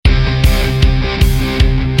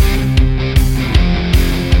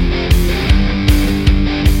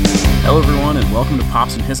welcome to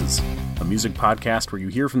Pops and Hisses, a music podcast where you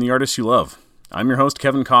hear from the artists you love. I'm your host,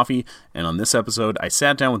 Kevin Coffey, and on this episode, I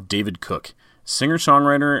sat down with David Cook,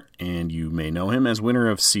 singer-songwriter, and you may know him as winner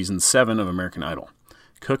of Season 7 of American Idol.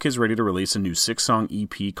 Cook is ready to release a new 6-song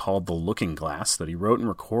EP called The Looking Glass that he wrote and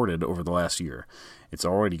recorded over the last year. It's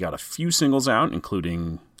already got a few singles out,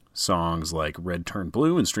 including songs like Red Turned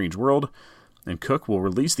Blue and Strange World, and Cook will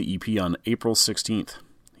release the EP on April 16th.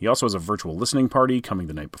 He also has a virtual listening party coming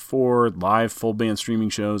the night before, live full band streaming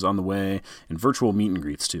shows on the way, and virtual meet and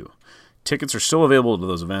greets too. Tickets are still available to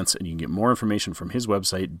those events, and you can get more information from his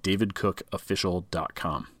website,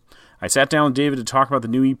 davidcookofficial.com. I sat down with David to talk about the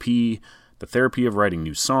new EP, the therapy of writing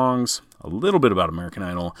new songs, a little bit about American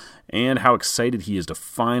Idol, and how excited he is to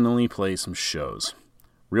finally play some shows.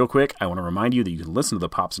 Real quick, I want to remind you that you can listen to the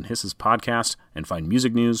Pops and Hisses podcast and find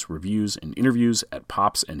music news, reviews, and interviews at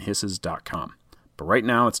popsandhisses.com. But right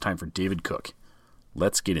now, it's time for David Cook.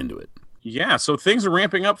 Let's get into it. Yeah, so things are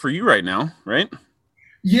ramping up for you right now, right?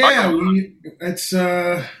 Yeah, it's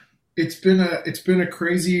been a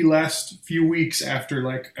crazy last few weeks after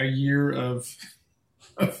like a year of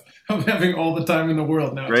having all the time in the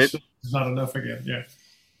world. Now right? It's not enough again.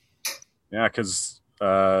 Yeah, because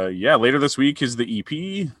later this week is the EP.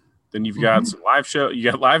 Then you've got some live show.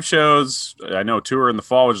 You got live shows. I know tour in the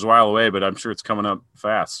fall, which is a while away, but I'm sure it's coming up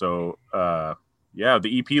fast. So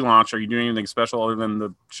the EP launch. Are you doing anything special other than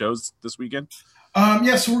the shows this weekend?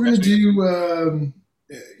 So we're going to do.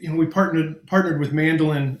 We partnered with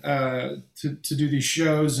Mandolin to do these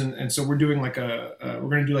shows, and so we're doing we're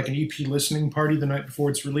going to do like an EP listening party the night before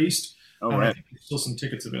it's released. Oh, right. I think there's still some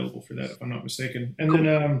tickets available for that, if I'm not mistaken. And cool.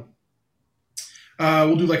 Then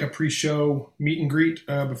we'll do like a pre-show meet and greet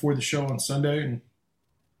before the show on Sunday. And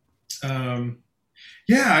I'll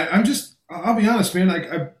be honest,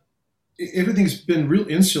 man. Everything's been real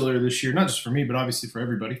insular this year, not just for me, but obviously for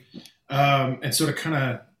everybody. And so to kind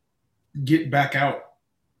of get back out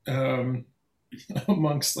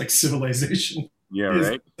amongst like civilization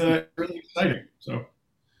is really exciting. So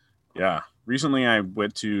yeah, recently I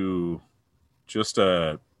went to just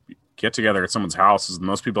a get together at someone's house. Is the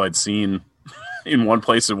most people I'd seen in one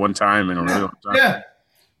place at one time in a really long time.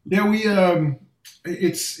 We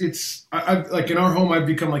I've like in our home I've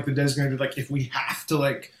become like the designated, like if we have to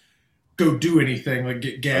like go do anything, like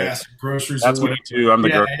get gas, groceries. That's what I do. I'm the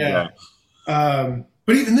grocery guy.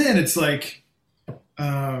 But even then it's like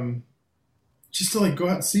just to like go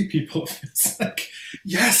out and see people. It's like,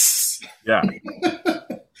 yes. Yeah.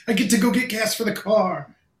 I get to go get gas for the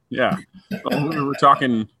car. Yeah. Well, we were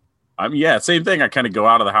talking, same thing. I kind of go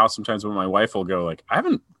out of the house sometimes when my wife will go like, I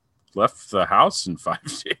haven't left the house in 5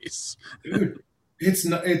 days. Dude, it's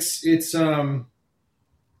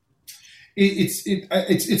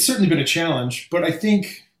certainly been a challenge, but I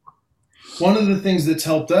think one of the things that's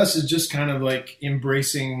helped us is just kind of like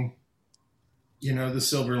embracing, the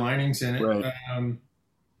silver linings in it. Right.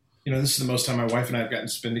 This is the most time my wife and I have gotten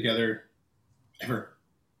to spend together ever.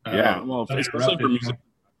 Especially for music. I've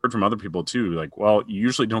heard from other people too. Like, well, you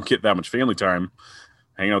usually don't get that much family time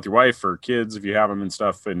hanging out with your wife or kids if you have them and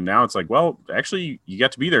stuff. And now it's like, well, actually, you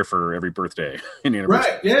get to be there for every birthday and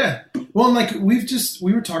anniversary. Right? Yeah. Well, and like we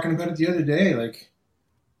were talking about it the other day. Like,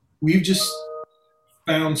 we've just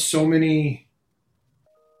found so many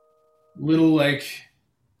little like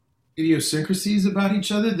idiosyncrasies about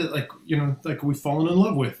each other that like we've fallen in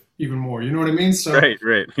love with even more. You know what I mean? So right.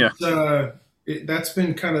 Yeah. That's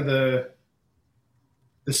been kind of the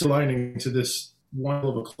silver lining to this one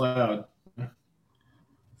of a cloud.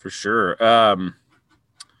 For sure. And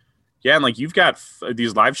like you've got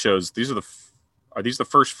these live shows. Are these the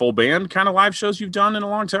first full band kind of live shows you've done in a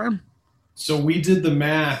long time? So we did the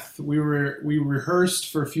math. We rehearsed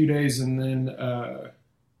for a few days, and then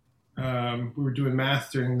we were doing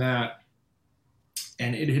math during that,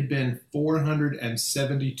 and it had been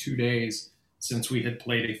 472 days since we had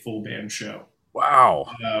played a full band show. Wow.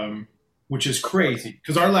 Which is crazy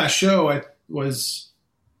because our last show was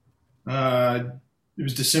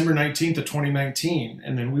December 19th of 2019,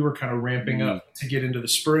 and then we were kind of ramping up to get into the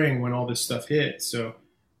spring when all this stuff hit. So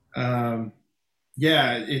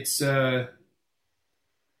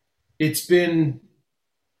it's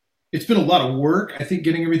been a lot of work, I think,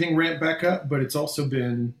 getting everything ramped back up, but it's also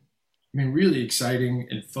been, really exciting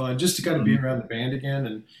and fun just to kind of be around the band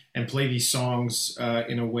again and play these songs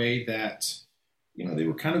in a way that, they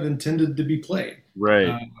were kind of intended to be played.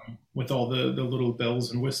 Right. With all the little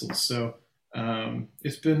bells and whistles. So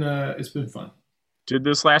it's been fun. Did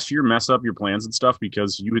this last year mess up your plans and stuff?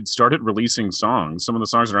 Because you had started releasing songs. Some of the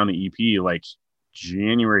songs that are on the EP like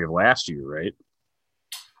January of last year, right?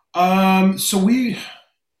 So we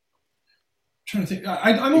trying to think.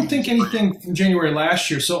 I don't think anything from January last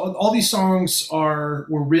year. So all these songs were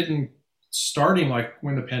written starting like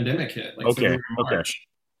when the pandemic hit, like February, March.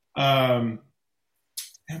 I'm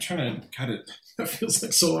trying to kind of. That feels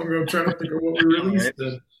like so long ago. I'm trying to think of what we released.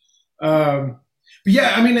 But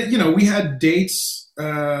yeah, I mean, we had dates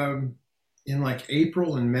in like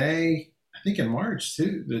April and May. I think in March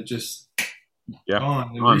too. That just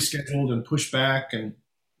gone and rescheduled and pushed back and.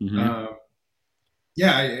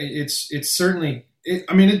 Yeah, it's certainly. It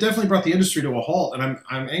definitely brought the industry to a halt, and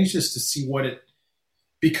I'm anxious to see what it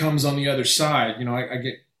becomes on the other side.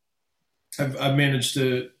 I've managed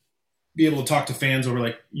to be able to talk to fans over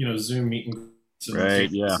like Zoom meetings, right?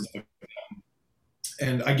 Yeah,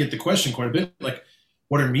 and I get the question quite a bit, like,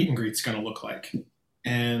 what are meet and greets going to look like?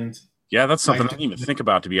 And yeah, that's something I didn't even think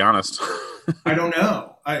about, to be honest. I don't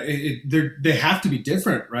know. They have to be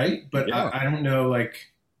different, right? But yeah. I don't know, like.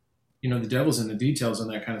 The devil's in the details and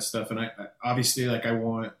that kind of stuff. And I obviously, like, I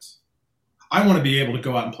want to be able to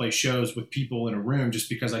go out and play shows with people in a room, just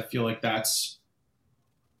because I feel like that's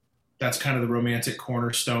kind of the romantic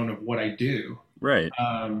cornerstone of what I do. Right.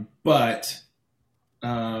 But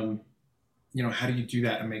how do you do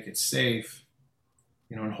that and make it safe?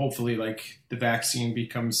 And hopefully, like, the vaccine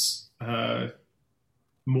becomes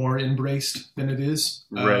more embraced than it is.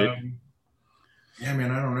 Right. Yeah, man,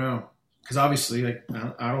 I don't know. Because obviously, like,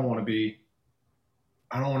 I don't want to be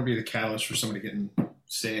the catalyst for somebody getting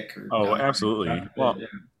sick. Absolutely. Well,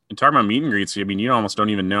 and talking about meet and greets, I mean, you almost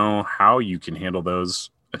don't even know how you can handle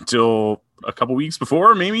those until a couple weeks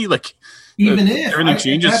before, maybe. Like, even if everything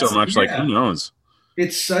changes so much, like, who knows?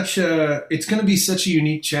 It's going to be such a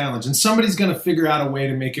unique challenge, and somebody's going to figure out a way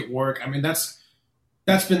to make it work. I mean, that's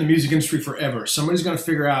been the music industry forever. Somebody's going to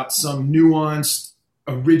figure out some nuanced,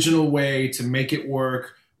 original way to make it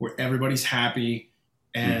work, where everybody's happy,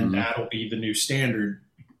 and that'll be the new standard.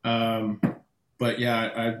 But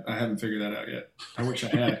yeah, I haven't figured that out yet. I wish I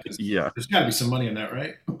had. Yeah, there's got to be some money in that,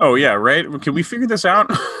 right? Oh yeah, right. Can we figure this out?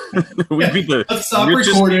 Let's stop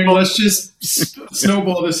recording. People. Let's just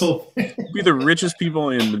snowball this whole thing. Be the richest people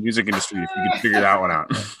in the music industry if we could figure that one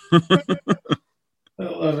out. I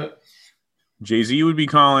love it. Jay-Z would be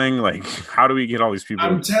calling. Like, how do we get all these people?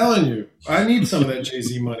 I'm telling you, I need some of that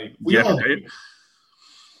Jay-Z money. We all do. Right?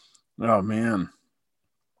 Oh man,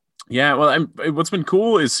 yeah. Well, what's been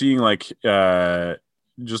cool is seeing, like,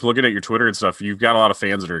 just looking at your Twitter and stuff. You've got a lot of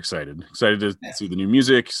fans that are excited to see the new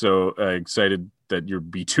music. So excited that you'll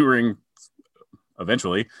be touring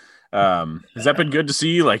eventually. Has that been good to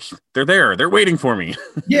see? Like, they're waiting for me.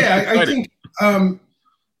 Yeah, I think I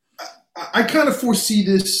kind of foresee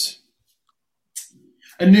this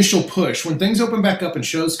initial push when things open back up and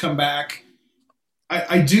shows come back.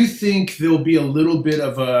 I do think there'll be a little bit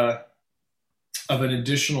of an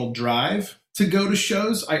additional drive to go to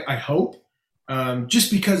shows. I hope,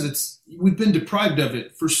 just because we've been deprived of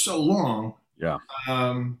it for so long. Yeah.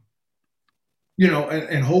 And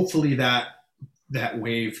hopefully that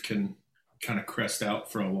wave can kind of crest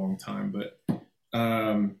out for a long time. But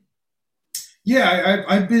I've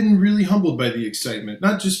been really humbled by the excitement,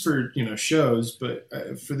 not just for shows, but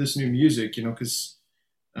for this new music. Because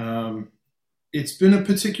it's been a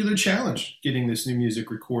particular challenge getting this new music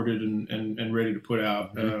recorded and ready to put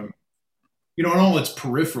out. And all its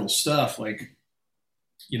peripheral stuff, like,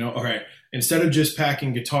 all right, instead of just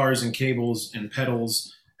packing guitars and cables and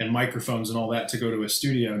pedals and microphones and all that to go to a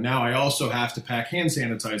studio, now I also have to pack hand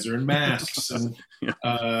sanitizer and masks and,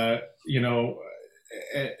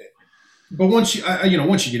 but once you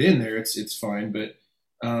get in there, it's fine. But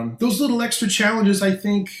those little extra challenges, I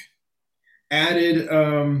think, added,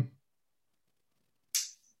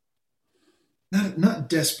 not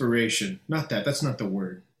desperation, that's not the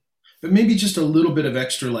word, but maybe just a little bit of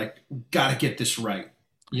extra, like, gotta get this right,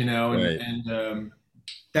 and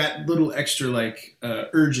that little extra, like,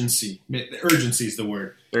 urgency is the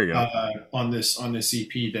word. There you go. On this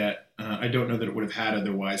EP that I don't know that it would have had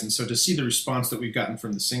otherwise. And so to see the response that we've gotten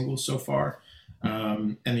from the singles so far,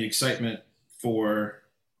 and the excitement for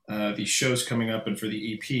these shows coming up and for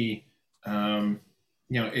the EP,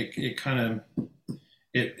 it kind of,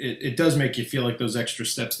 it does make you feel like those extra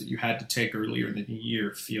steps that you had to take earlier in the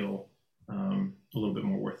year feel a little bit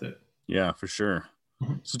more worth it. Yeah, for sure.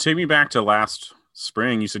 Mm-hmm. So take me back to last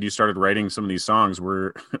spring. You said you started writing some of these songs.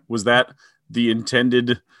 Was that the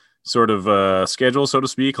intended sort of schedule, so to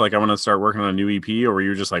speak? Like, I want to start working on a new EP, or were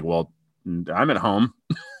you just like, well, I'm at home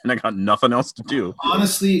and I got nothing else to do?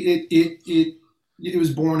 Honestly, it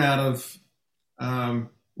was born out of, no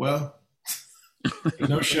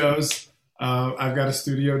shows. I've got a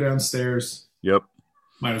studio downstairs. Yep.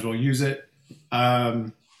 Might as well use it.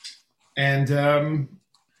 So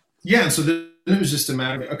it was just a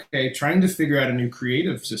matter of, okay, trying to figure out a new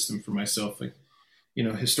creative system for myself. Like,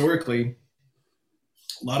 historically,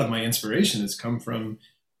 a lot of my inspiration has come from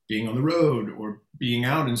being on the road or being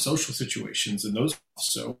out in social situations and those.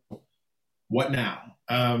 So what now?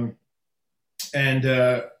 And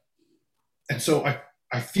so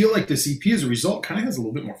I feel like this EP as a result kind of has a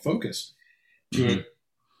little bit more focus to it.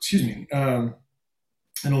 Excuse me. And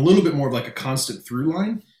a little bit more of like a constant through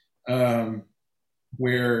line,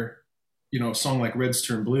 where, a song like Reds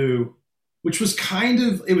Turn Blue, which was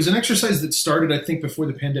it was an exercise that started, I think, before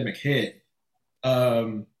the pandemic hit.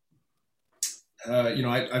 I've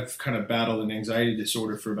kind of battled an anxiety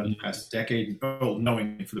disorder for about the past decade. Oh,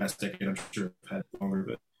 knowing for the past decade, I'm sure I've had it longer,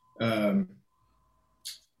 but,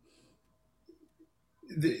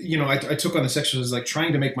 I took on this exercise like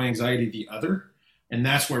trying to make my anxiety the other. And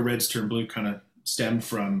that's where Reds Turn Blue kind of stemmed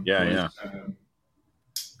from.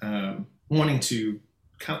 Wanting to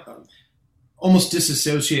almost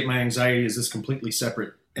disassociate my anxiety as this completely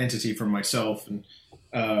separate entity from myself. And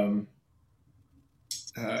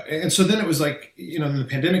so then it was like, then the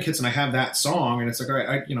pandemic hits and I have that song and it's like, all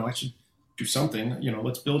right, I should do something,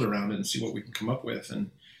 let's build around it and see what we can come up with.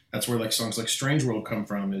 And that's where like songs like Strange World come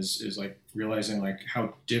from, is like realizing like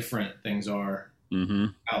how different things are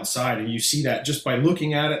outside. And you see that just by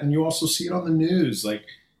looking at it. And you also see it on the news, like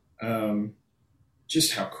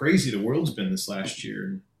just how crazy the world's been this last year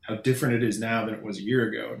and how different it is now than it was a year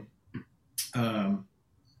ago. And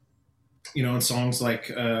songs like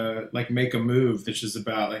Make a Move, which is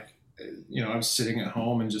about like, I was sitting at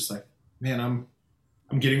home and just like, man, I'm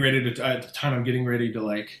getting ready to, at the time I'm getting ready to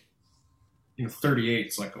like, 38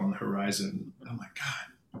 is like on the horizon. I'm like,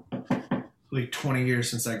 God, like 20 years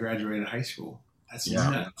since I graduated high school. That's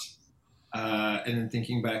nuts. And then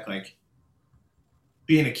thinking back, like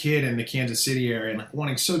being a kid in the Kansas City area and like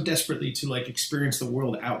wanting so desperately to like experience the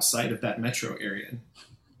world outside of that metro area.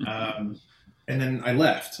 And then I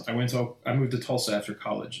left. I moved to Tulsa after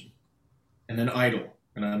college, and then Idle,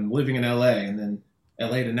 and I'm living in LA, and then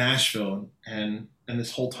LA to Nashville. And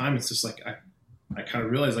this whole time it's just like, I kind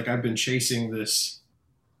of realized like I've been chasing this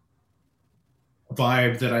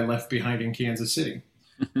vibe that I left behind in Kansas City.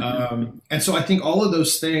 And so I think all of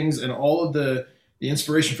those things and all of the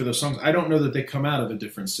inspiration for those songs, I don't know that they come out of a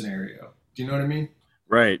different scenario. Do you know what I mean?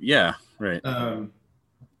 Right. Yeah. Right. So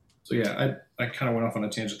yeah, I kind of went off on a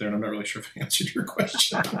tangent there and I'm not really sure if I answered your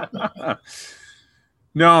question.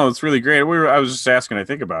 No, it's really great. I was just asking, I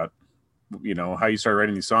think about, how you started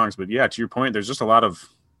writing these songs, but yeah, to your point, there's just a lot of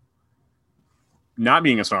not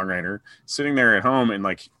being a songwriter, sitting there at home and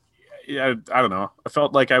like, I don't know. I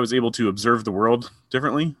felt like I was able to observe the world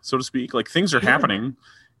differently, so to speak. Like things are happening.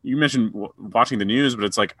 You mentioned watching the news, but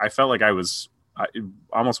it's like I felt like I was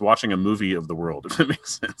almost watching a movie of the world, if it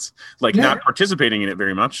makes sense. Like not participating in it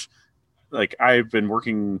very much. Like I've been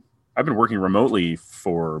working remotely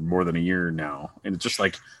for more than a year now, and it's just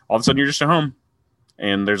like all of a sudden you're just at home,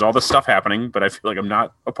 and there's all this stuff happening, but I feel like I'm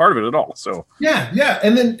not a part of it at all. So yeah,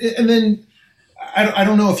 and then. I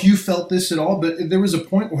don't know if you felt this at all, but there was a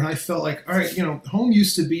point when I felt like, all right, home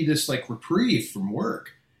used to be this like reprieve from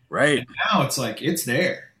work. Right. And now it's like, it's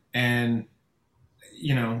there. And,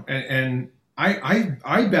 and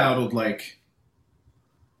I battled a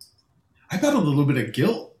little bit of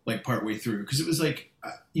guilt, like partway through. Cause it was like,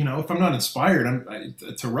 if I'm not inspired,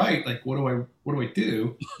 to write, like, what do I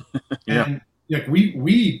do? Yeah. And like,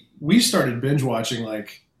 we started binge watching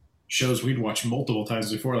like, shows we'd watched multiple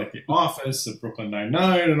times before, like The Office and Brooklyn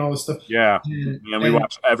Nine-Nine and all this stuff. Yeah. And we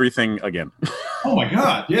watched everything again. Oh my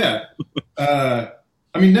God. Yeah. I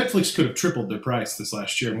mean, Netflix could have tripled their price this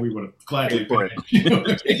last year and we would have gladly paid.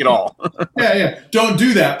 Take it all. Yeah. Don't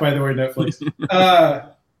do that, by the way, Netflix.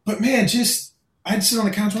 But man, I'd sit on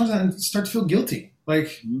the couch and start to feel guilty.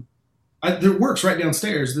 Like there works right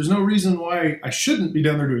downstairs. There's no reason why I shouldn't be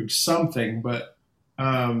down there doing something, but,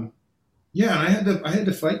 yeah, I had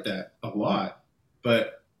to fight that a lot,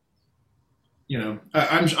 but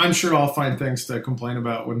I'm sure I'll find things to complain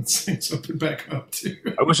about when things open back up too.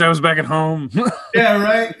 I wish I was back at home. Yeah,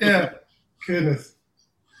 right. Yeah, goodness,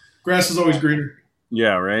 grass is always greener.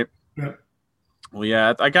 Yeah, right. Yeah. Well,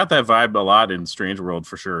 yeah, I got that vibe a lot in Strange World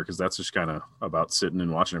for sure, because that's just kind of about sitting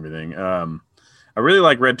and watching everything. I really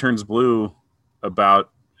like Red Turns Blue about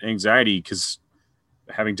anxiety because,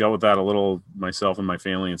 having dealt with that a little myself and my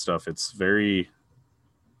family and stuff, it's very,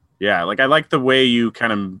 like I like the way you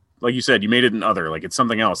kind of, like you said, you made it an other, like it's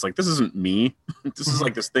something else. Like this isn't me. This is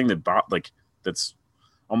like this thing that's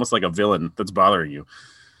almost like a villain that's bothering you.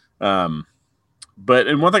 And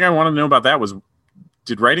one thing I wanted to know about that was,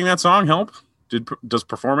 did writing that song help? Does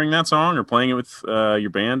performing that song or playing it with your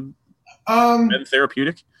band been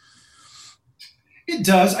therapeutic? It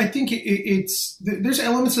does. I think it's there's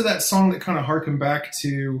elements of that song that kind of harken back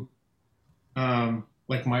to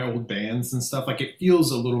like my old bands and stuff. Like it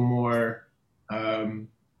feels a little more,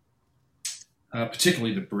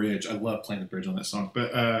 particularly the bridge. I love playing the bridge on that song,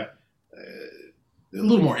 but a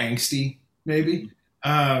little more angsty, maybe.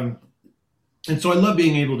 And so I love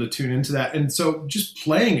being able to tune into that. And so just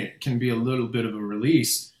playing it can be a little bit of a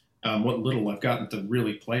release. What little I've gotten to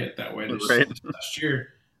really play it that way this last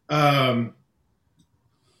year. But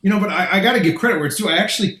I got to give credit where it's due.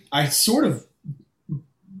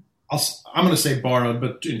 I'm going to say borrowed,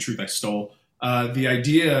 but in truth, I stole the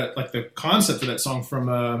idea, like the concept of that song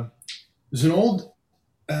from, there's an old,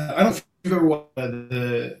 I don't know if you've ever watched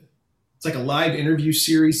it's like a live interview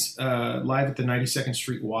series, live at the 92nd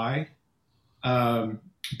Street Y.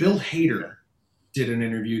 Bill Hader did an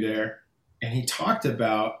interview there, and he talked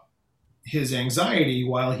about his anxiety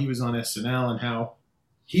while he was on SNL and how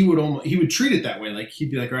he would treat it that way. Like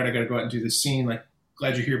he'd be like, all right, I got to go out and do this scene. Like,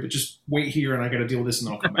 glad you're here, but just wait here and I got to deal with this and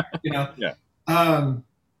then I'll come back, Yeah.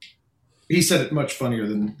 He said it much funnier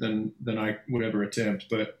than I would ever attempt.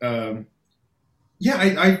 But, I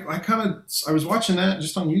was watching that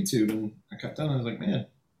just on YouTube and I got done and I was like, man,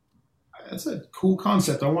 that's a cool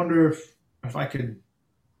concept. I wonder if I could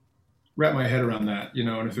wrap my head around that,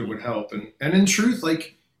 and if it would help. And in truth,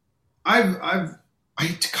 like I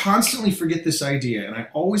constantly forget this idea and I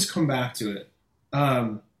always come back to it.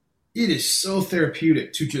 It is so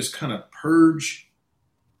therapeutic to just kind of purge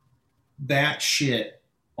that shit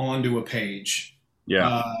onto a page.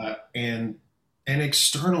 Yeah. And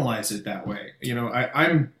externalize it that way.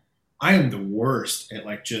 I am the worst at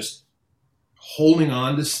like just holding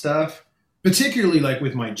on to stuff, particularly like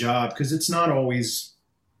with my job, because it's not always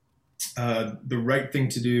the right thing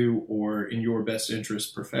to do or in your best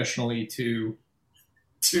interest professionally to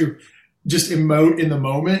just emote in the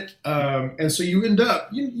moment. And so you end up,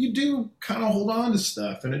 you do kind of hold on to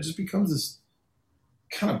stuff and it just becomes this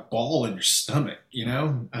kind of ball in your stomach,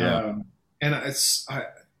 Yeah. And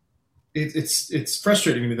it's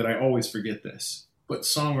frustrating to me that I always forget this, but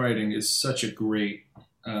songwriting is such a great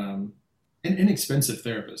and inexpensive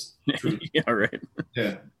therapist. Yeah, right.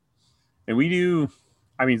 Yeah. And we do,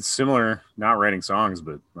 similar, not writing songs,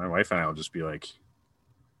 but my wife and I will just be like,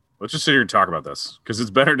 let's just sit here and talk about this because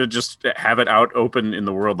it's better to just have it out open in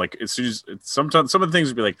the world. Like as soon as sometimes some of the things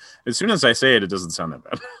would be like, as soon as I say it, it doesn't sound that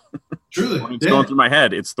bad. Truly. When it's going through my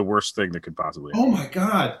head, it's the worst thing that could possibly happen. Oh my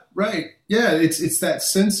God. Right. Yeah. It's that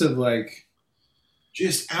sense of like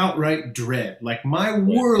just outright dread. Like my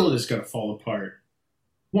world is going to fall apart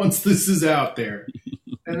once this is out there.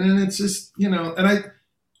 And then it's just, and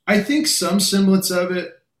I think some semblance of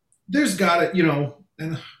it, there's got it,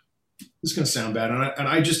 and this is going to sound bad. And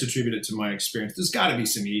I just attribute it to my experience. There's got to be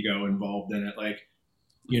some ego involved in it. Like,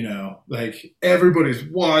 like everybody's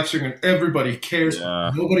watching and everybody cares.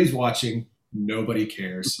 Yeah. Nobody's watching. Nobody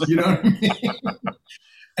cares. You know what I mean?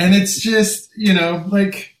 And it's just,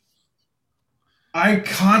 like I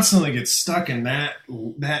constantly get stuck in that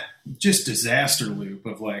just disaster loop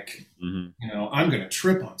of like, I'm going to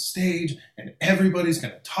trip on stage and everybody's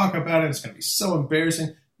going to talk about it. It's going to be so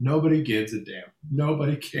embarrassing. Nobody gives a damn.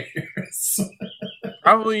 Nobody cares.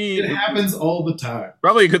 Probably it happens all the time.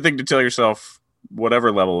 Probably a good thing to tell yourself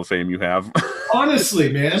whatever level of fame you have.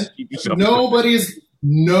 Honestly, man, nobody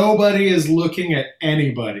is looking at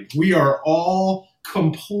anybody. We are all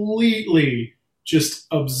completely just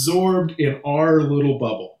absorbed in our little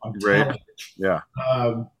bubble. I'm telling you. Yeah.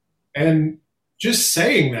 And just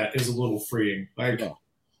saying that is a little freeing. Like, I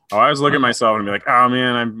always look at myself and be like, "Oh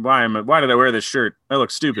man, why did I wear this shirt? I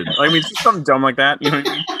look stupid." It's just something dumb like that, And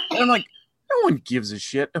I'm like, no one gives a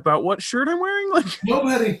shit about what shirt I'm wearing. Like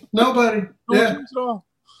nobody. No one cares at all.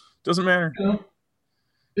 Doesn't matter.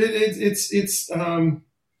 It's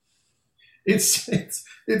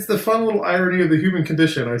the fun little irony of the human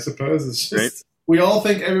condition, I suppose. It's just we all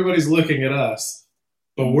think everybody's looking at us.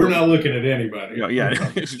 But we're not looking at anybody. Yeah.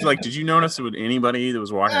 It's like, did you notice it with anybody that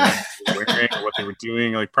was walking around wearing or what they were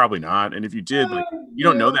doing? Like, probably not. And if you did, you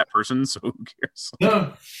don't know that person, so who cares?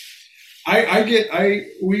 No. We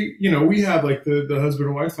have like the husband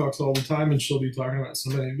and wife talks all the time, and she'll be talking about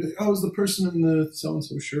somebody. Like, oh, is the person in the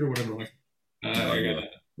so-and-so shirt or whatever? I'm like, I got that.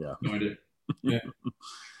 Yeah. No idea. Yeah.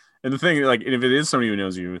 And the thing, like, if it is somebody who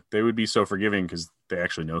knows you, they would be so forgiving because they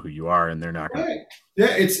actually know who you are, and they're not going to.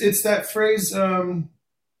 Yeah, it's that phrase,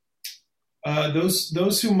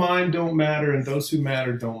 those who mind don't matter, and those who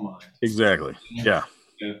matter don't mind. Exactly. Yeah.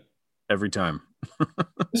 Every time.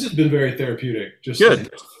 This has been very therapeutic. Just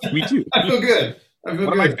good. Me too. I feel good. One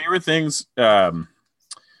of my favorite things,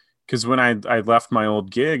 because when I left my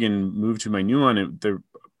old gig and moved to my new one,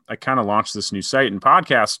 I kind of launched this new site and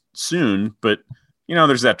podcast soon, but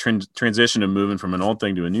there's that transition of moving from an old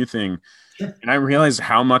thing to a new thing. Sure. And I realized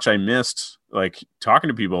how much I missed like talking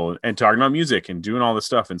to people and talking about music and doing all this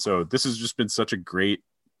stuff. And so this has just been such a great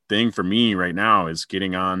thing for me right now, is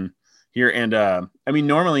getting on here. And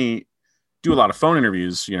normally do a lot of phone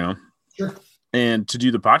interviews, Sure. And to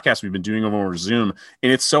do the podcast we've been doing over Zoom,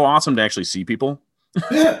 and it's so awesome to actually see people.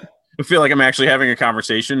 Yeah. I feel like I'm actually having a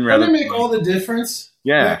conversation rather than make all the difference.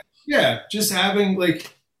 Yeah. Yeah. Just having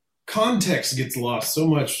like context gets lost so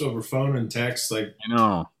much over phone and text. Like, I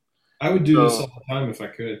know. I would do this all the time if I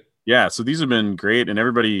could. Yeah. So these have been great. And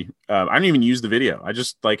everybody, I don't even use the video. I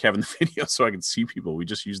just like having the video so I can see people. We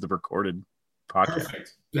just use the recorded podcast.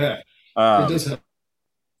 Perfect. Yeah. It does help.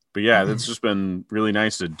 But yeah, it's just been really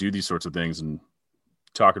nice to do these sorts of things and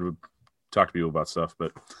talk to people about stuff.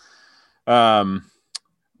 But, man,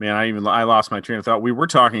 I lost my train of thought. We were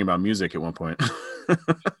talking about music at one point.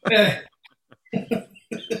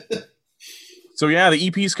 So yeah, the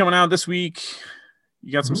EP's coming out this week.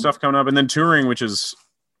 You got some stuff coming up, and then touring,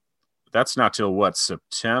 that's not till what,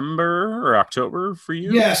 September or October for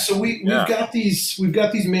you? Yeah. So we've got these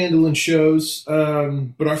mandolin shows,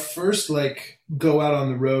 but our first like go out on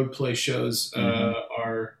the road play shows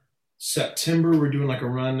are September. We're doing like a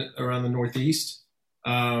run around the Northeast,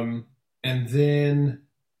 and then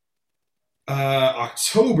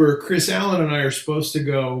October, Chris Allen and I are supposed to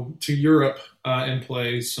go to Europe and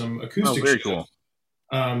play some acoustic very shows.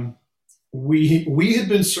 Cool. We had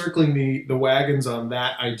been circling the wagons on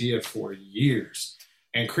that idea for years,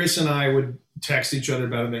 and Chris and I would text each other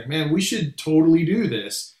about it. Like, man, we should totally do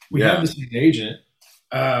this. We have this agent.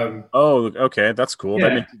 Okay, that's cool. Yeah.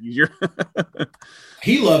 That makes it easier.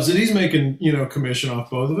 He loves it. He's making commission off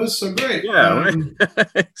both of us, so great. Yeah,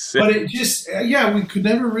 but it just we could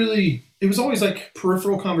never really. It was always like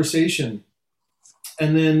peripheral conversation,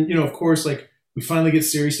 and then of course, like we finally get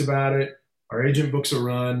serious about it. Our agent books a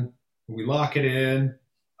run. We lock it in.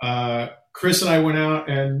 Chris and I went out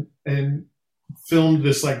and filmed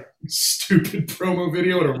this like stupid promo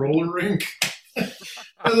video at a roller rink.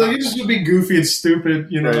 I was like, it's just gonna be goofy and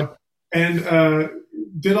stupid, Right. And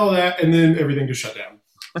did all that, and then everything just shut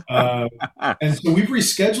down. And so we've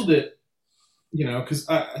rescheduled it, because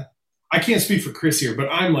I can't speak for Chris here, but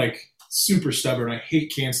I'm like super stubborn. I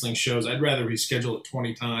hate canceling shows. I'd rather reschedule it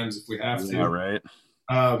 20 times if we have to. Yeah, right.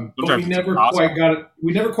 But we never quite got it.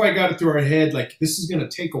 We never quite got it through our head. Like, this is going to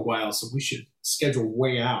take a while, so we should schedule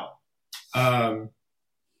way out.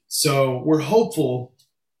 So we're hopeful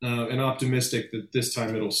and optimistic that this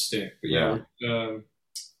time it'll stick. But we're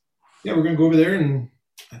going to go over there, and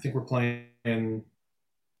I think we're playing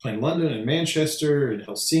London and Manchester and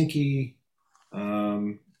Helsinki,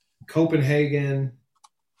 Copenhagen,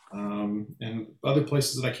 and other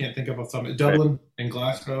places that I can't think of off the top of Dublin and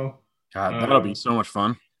Glasgow. God, that'll be so much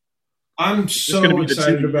fun. I'm so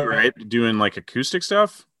excited about right? Doing like acoustic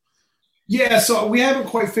stuff. Yeah, so we haven't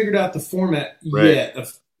quite figured out the format yet.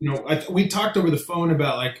 We talked over the phone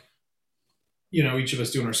about like, each of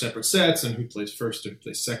us doing our separate sets and who plays first and who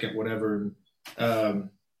plays second, whatever. And,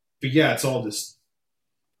 but yeah, it's all just,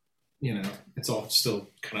 it's all still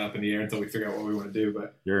kind of up in the air until we figure out what we want to do.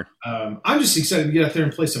 But sure. I'm just excited to get out there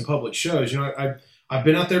and play some public shows. I've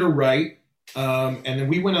been out there to write. And then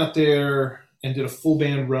we went out there and did a full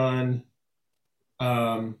band run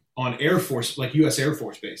on Air Force, like U.S. Air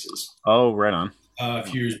Force bases. Oh, right on. A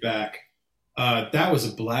few years back. That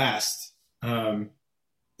was a blast.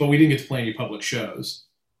 But we didn't get to play any public shows.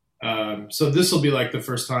 So this will be like the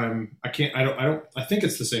first time. I think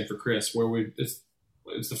it's the same for Chris, where it's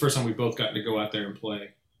the first time we've both gotten to go out there and play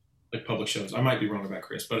like public shows. I might be wrong about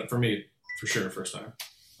Chris, but for me, for sure, first time.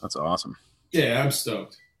 That's awesome. Yeah, I'm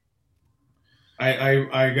stoked.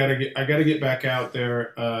 I gotta get back out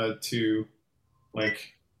there to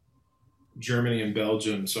like Germany and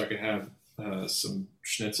Belgium so I can have some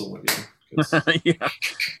schnitzel with you. Yeah.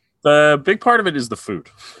 The big part of it is the food.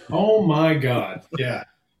 Oh my God. Yeah.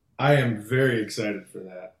 I am very excited for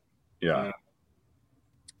that. Yeah.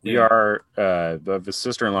 We are the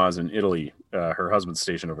sister-in-law is in Italy. Her husband's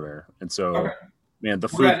stationed over there. And so man, the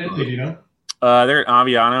food. Where at in Italy, do you know? They're at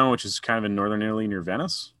Aviano, which is kind of in northern Italy near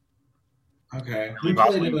Venice. Okay. We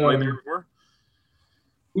played there before.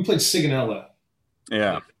 We played Sigonella.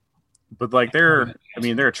 Yeah. But like they're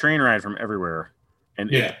a train ride from everywhere. And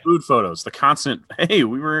food photos, the constant, hey,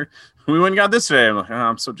 we went and got this today. I'm like,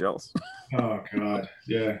 I'm so jealous. Oh God.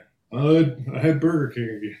 Yeah. I had Burger King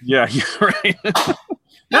again. Yeah, right.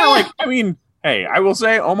 Hey, I will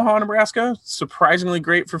say Omaha, Nebraska, surprisingly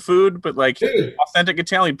great for food, but like authentic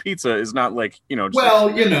Italian pizza is not like,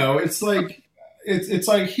 it's like it's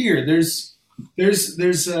like here. there's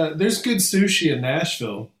good sushi in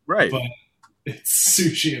Nashville, Right. but it's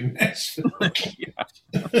sushi in Nashville. Yeah.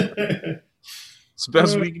 It's the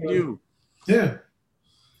best we can do. Yeah.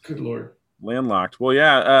 Good Lord. Landlocked. Well,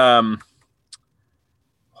 yeah.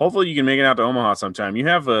 Hopefully you can make it out to Omaha sometime. You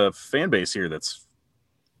have a fan base here that's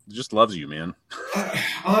just loves you, man.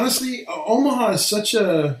 Honestly, Omaha is such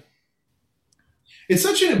an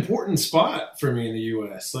important spot for me in the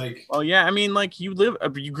U.S. Like, Well, yeah. I mean, like you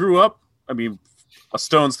grew up. I mean, a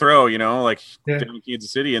stone's throw. Like down in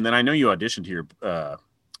Kansas City, and then I know you auditioned here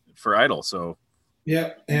for Idol, so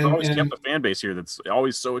yeah, you've always kept a fan base here that's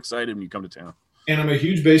always so excited when you come to town. And I'm a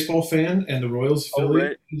huge baseball fan, and the Royals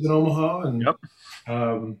affiliate is in Omaha, and yep.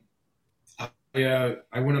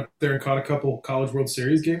 I went up there and caught a couple College World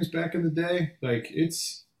Series games back in the day. Like,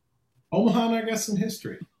 it's Omaha, and I got some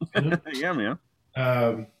history. You know? Yeah, man.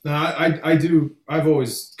 No, I do. I've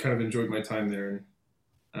always kind of enjoyed my time there,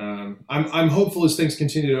 and I'm hopeful as things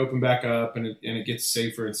continue to open back up and it gets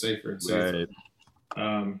safer and safer and safer.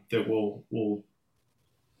 Right. That we'll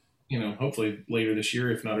hopefully later this year,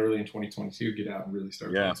 if not early in 2022, get out and really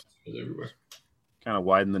start playing everywhere. Kind of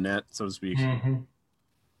widen the net, so to speak. Mm-hmm.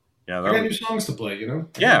 Yeah, I got new songs to play.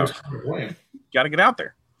 Yeah, got to get out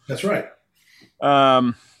there. That's right.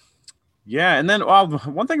 Yeah, and then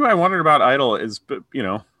one thing I wondered about Idol is,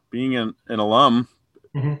 being an alum,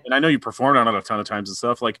 mm-hmm. and I know you performed on it a ton of times and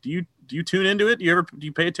stuff. Like, do you tune into it? Do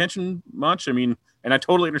you pay attention much? I mean, and I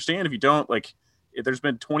totally understand if you don't. Like, if there's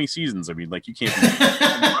been 20 seasons. I mean, like, you can't be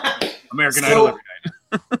American Idol every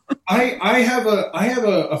night. I have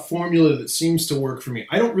a formula that seems to work for me.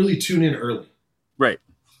 I don't really tune in early. Right.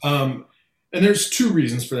 And there's two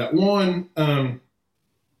reasons for that. One,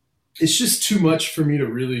 it's just too much for me to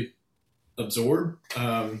really absorb.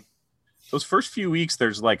 Those first few weeks,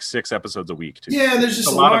 there's like 6 episodes a week too. Yeah, there's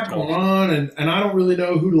just a lot going on, and I don't really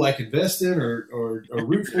know who to like invest in or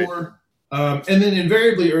root for. And then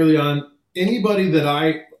invariably early on, anybody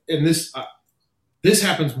that this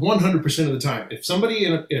happens 100% of the time. If I'm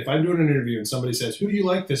doing an interview and somebody says, "Who do you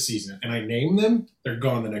like this season?" and I name them, they're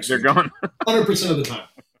gone the next week. They're gone 100% of the time.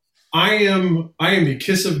 I am the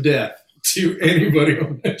kiss of death to anybody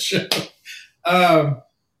on that show.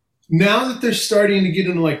 Now that they're starting to get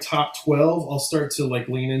into like top 12, I'll start to like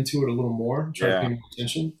lean into it a little more, try to pay more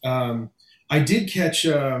attention. I did catch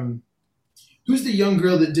who's the young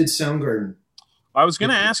girl that did Soundgarden? I was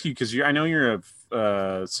going to ask you because I know you're a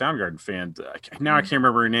Soundgarden fan. Now I can't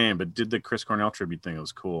remember her name, but did the Chris Cornell tribute thing. It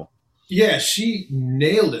was cool. Yeah, she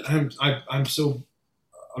nailed it. I'm so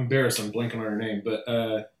embarrassed. I'm blanking on her name, but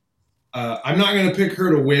I'm not going to pick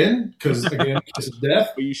her to win because again, kiss of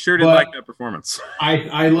death. But you sure did like that performance.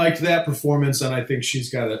 I liked that performance, and I think she's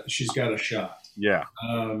got a shot. Yeah,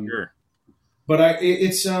 sure. But I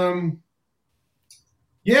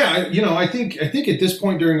think at this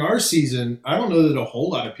point during our season, I don't know that a whole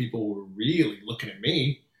lot of people were really looking at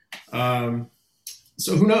me. So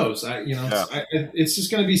who knows? It's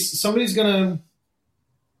just going to be somebody's going to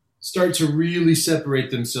start to really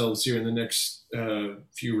separate themselves here in the next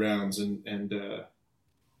few rounds, and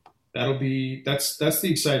that's the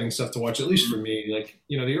exciting stuff to watch, at least for me. Like,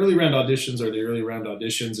 the early round auditions are the early round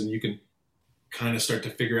auditions, and you can kind of start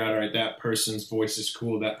to figure out, all right, that person's voice is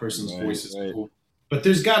cool, that person's voice is cool. But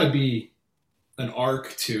there's got to be an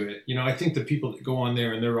arc to it. I think the people that go on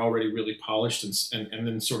there and they're already really polished and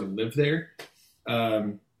then sort of live there.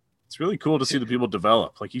 It's really cool to see the people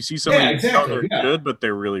develop. Like, you see somebody they're good, but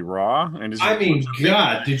they're really raw. And I mean,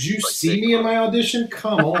 God, did you see me in my audition?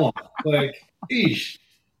 Come on. Like, eesh.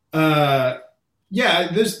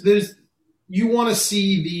 There's you want to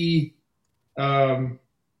see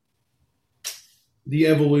the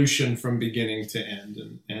evolution from beginning to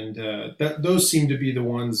end, and those seem to be the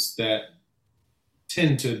ones that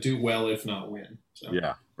tend to do well, if not win. So.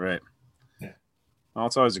 Yeah, right. Yeah. Well,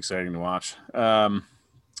 it's always exciting to watch.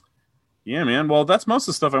 Yeah, man. Well, that's most of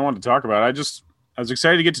the stuff I wanted to talk about. I was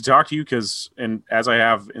excited to get to talk to you because, and as I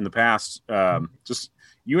have in the past, just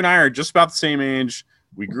you and I are just about the same age.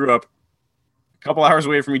 We grew up a couple hours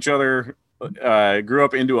away from each other. Grew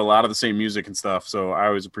up into a lot of the same music and stuff, so I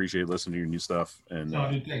always appreciate listening to your new stuff and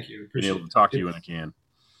dude, thank you. Being able to talk to you when I can.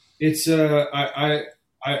 It's I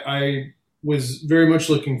was very much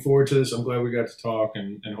looking forward to this. I'm glad we got to talk,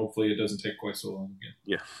 and hopefully it doesn't take quite so long again.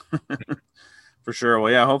 Yeah, for sure.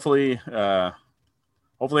 Well, yeah, hopefully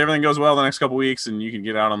everything goes well the next couple weeks, and you can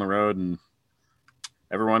get out on the road and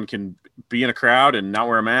everyone can be in a crowd and not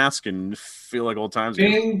wear a mask and feel like old times.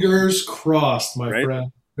 Fingers crossed, my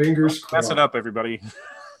friend. Fingers crossed. Pass it up, everybody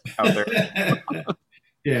out there.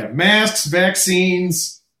 Yeah, masks,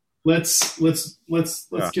 vaccines, let's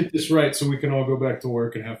get this right so we can all go back to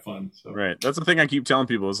work and have fun. So. Right. That's the thing I keep telling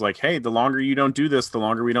people is like, hey, the longer you don't do this, the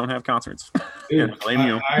longer we don't have concerts. Dude, blame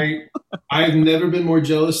you. I've never been more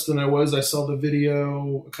jealous than I was. I saw the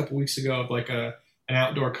video a couple weeks ago of like an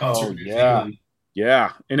outdoor concert. Oh, yeah.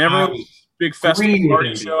 Yeah. And everyone was big festival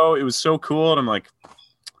party show. It was so cool. And I'm like,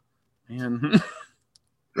 man.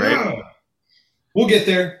 Right. Yeah. We'll get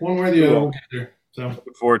there. One way or the other, we'll get there. So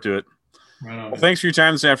look forward to it. Right on. Well, thanks for your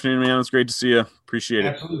time this afternoon, man. It's great to see you. Appreciate it.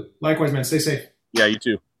 Absolutely. Likewise, man. Stay safe. Yeah, you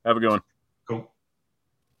too. Have a good one. Cool.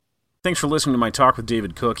 Thanks for listening to my talk with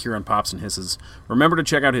David Cook here on Pops and Hisses. Remember to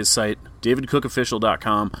check out his site,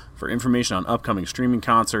 davidcookofficial.com, for information on upcoming streaming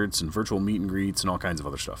concerts and virtual meet and greets and all kinds of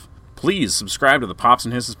other stuff. Please subscribe to the Pops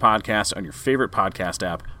and Hisses podcast on your favorite podcast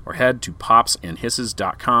app, or head to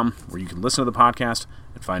popsandhisses.com, where you can listen to the podcast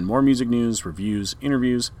and find more music news, reviews,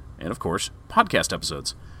 interviews, and, of course, podcast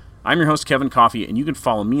episodes. I'm your host, Kevin Coffey, and you can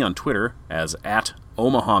follow me on Twitter as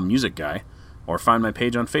 @OmahaMusicGuy, or find my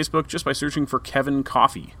page on Facebook just by searching for Kevin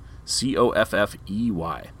Coffey, Coffey.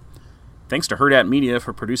 Thanks to Hurrdat Media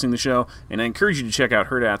for producing the show, and I encourage you to check out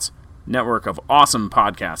Hurrdat's network of awesome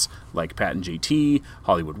podcasts like Pat and JT,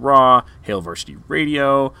 Hollywood Raw, Hail Varsity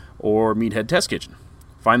Radio, or Meathead Test Kitchen.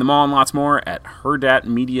 Find them all and lots more at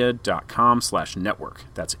hurrdatmedia.com/network.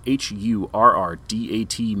 That's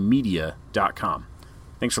HURRDAT media.com.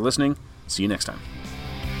 Thanks for listening. See you next time.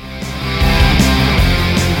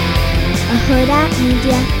 A Hurrdat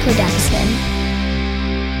Media Production.